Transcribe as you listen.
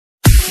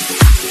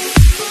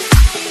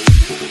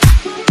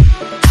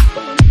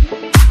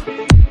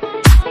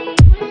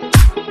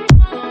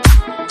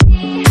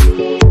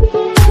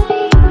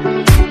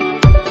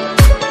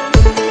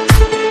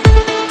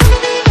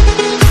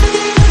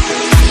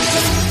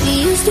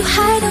used to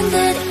hide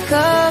under the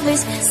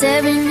covers,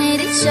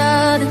 serenade each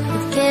other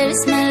with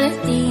careless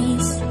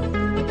melodies.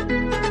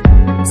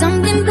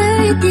 Something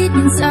buried deep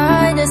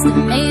inside us, the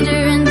major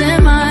and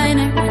the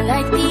minor were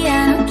like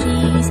piano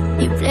keys.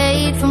 You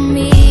played for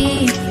me.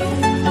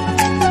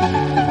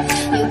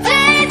 You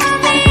played for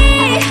me.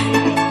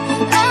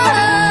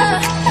 Oh,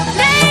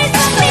 played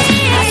for me.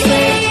 I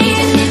swear,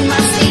 even in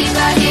my sleep,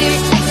 I hear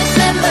it like the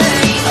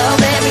memory of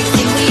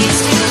everything we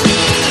used to be.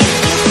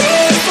 You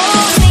played for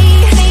me.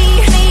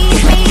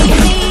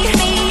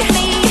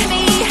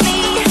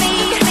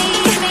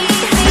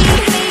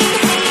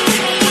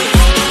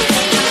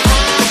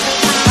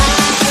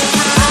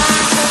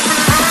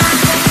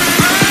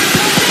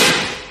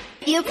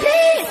 You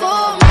played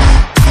for me.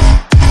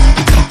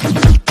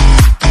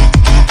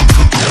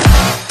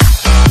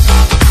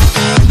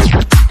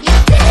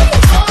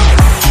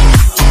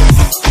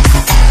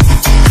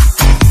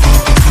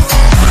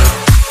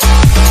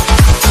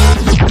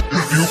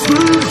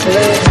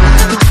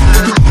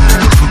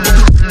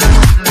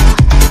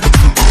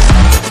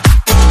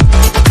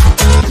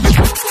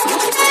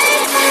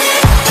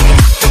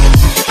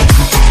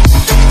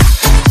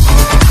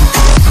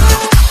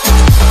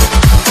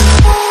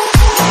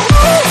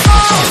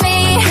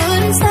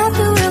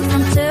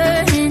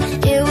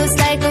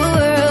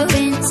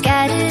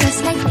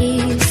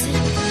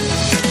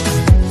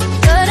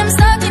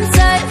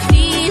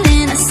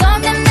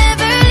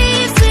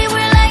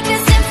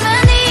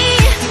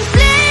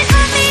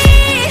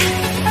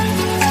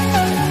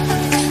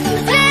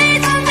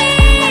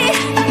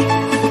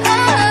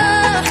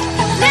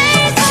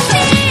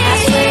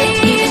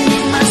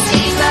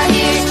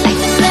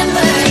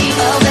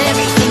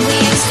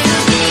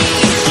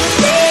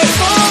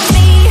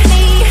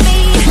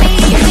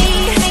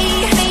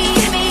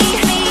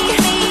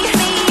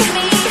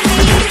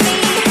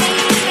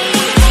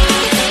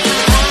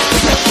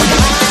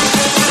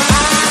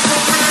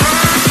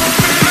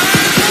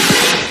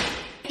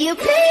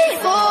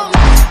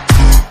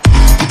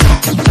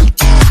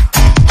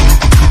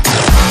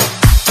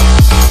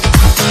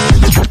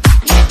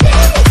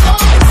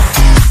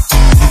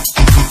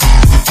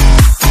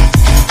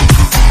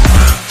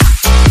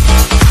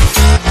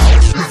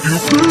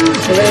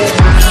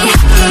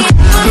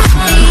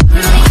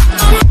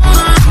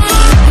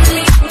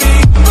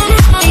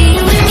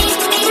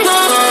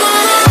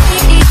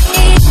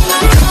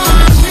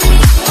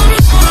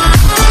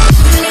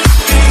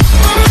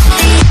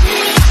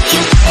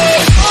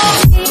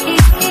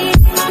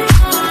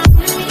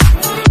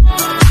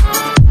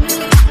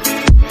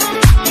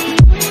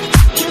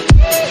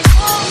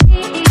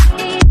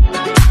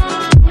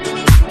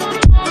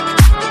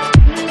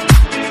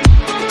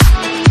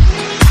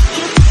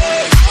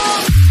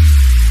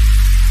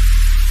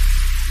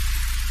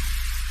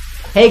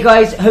 Hey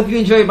guys, hope you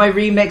enjoyed my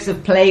remix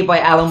of Play by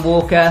Alan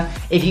Walker.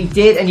 If you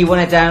did and you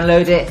want to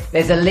download it,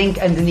 there's a link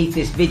underneath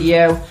this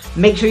video.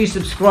 Make sure you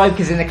subscribe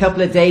because in a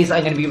couple of days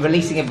I'm going to be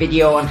releasing a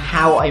video on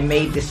how I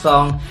made this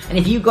song. And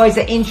if you guys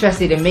are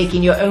interested in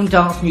making your own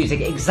dance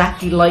music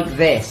exactly like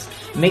this,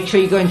 make sure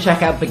you go and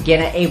check out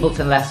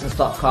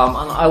beginnerabletonlessons.com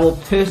and I will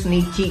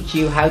personally teach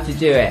you how to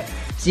do it.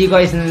 See you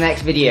guys in the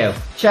next video.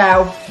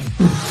 Ciao!